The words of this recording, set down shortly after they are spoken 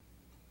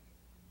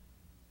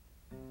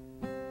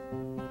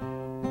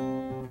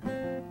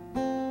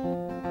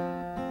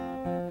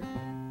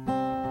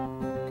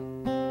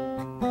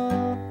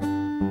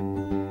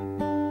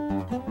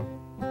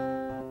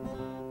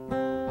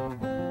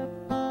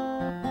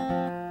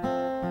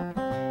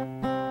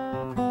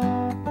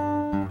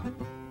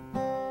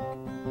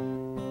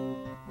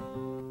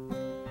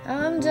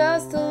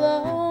just a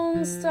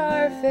lone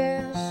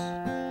starfish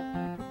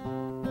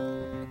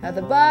at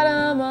the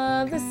bottom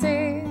of the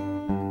sea.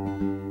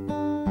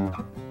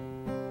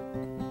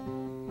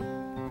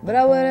 But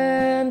I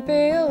wouldn't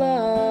be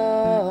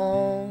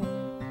alone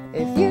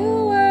if you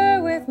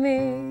were with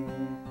me.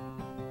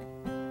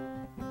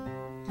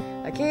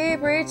 I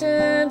keep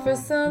reaching for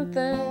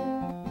something,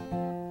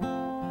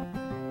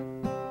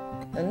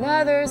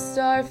 another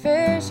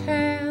starfish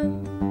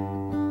hand,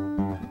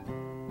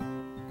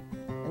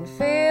 and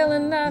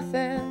feeling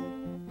nothing,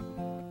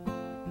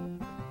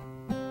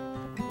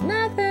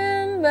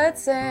 nothing but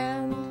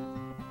sand.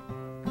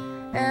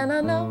 And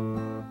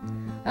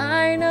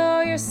I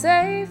know you're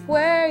safe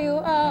where you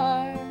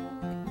are.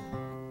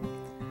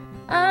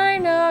 I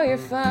know you're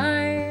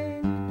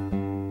fine,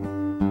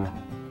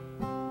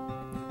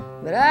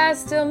 but I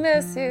still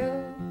miss you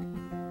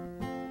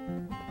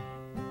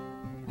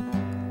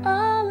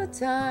all the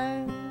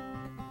time.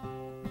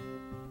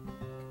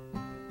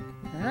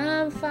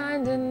 I'm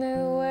finding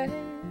new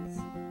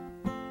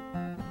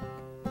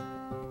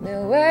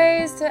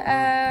ways to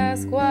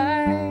ask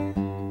why.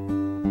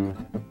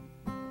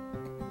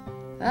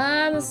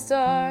 I'm a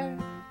star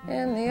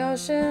in the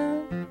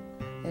ocean,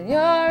 and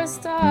you're a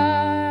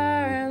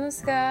star in the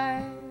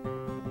sky.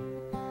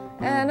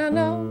 And I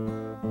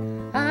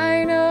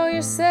know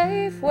you're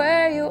safe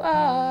where you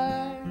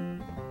are.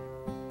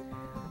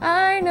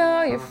 I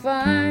know you're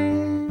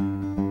fine,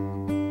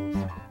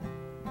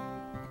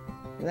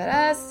 but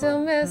I still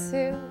miss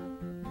you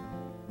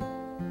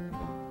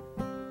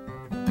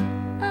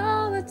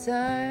all the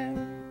time.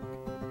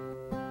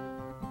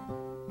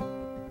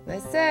 They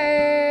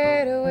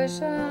say to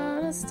wish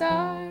on a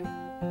star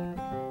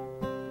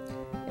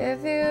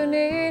if you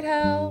need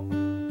help,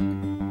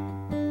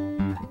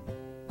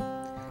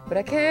 but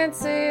I can't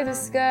see the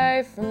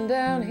sky from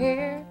down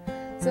here,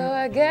 so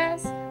I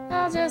guess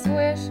I'll just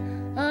wish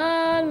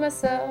on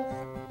myself.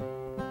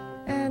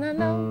 And I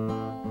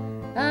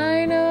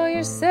know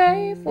you're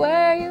safe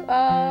where you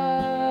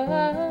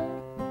are.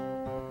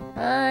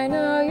 I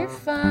know you're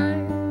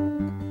fine,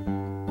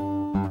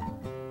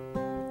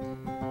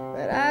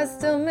 but I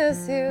still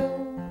miss you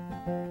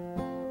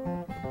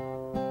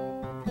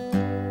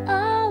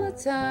all the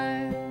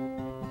time.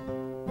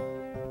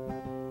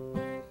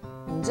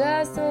 I'm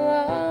just a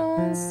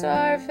lone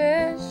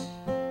starfish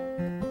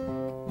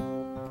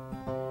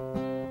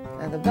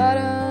at the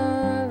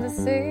bottom of the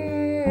sea.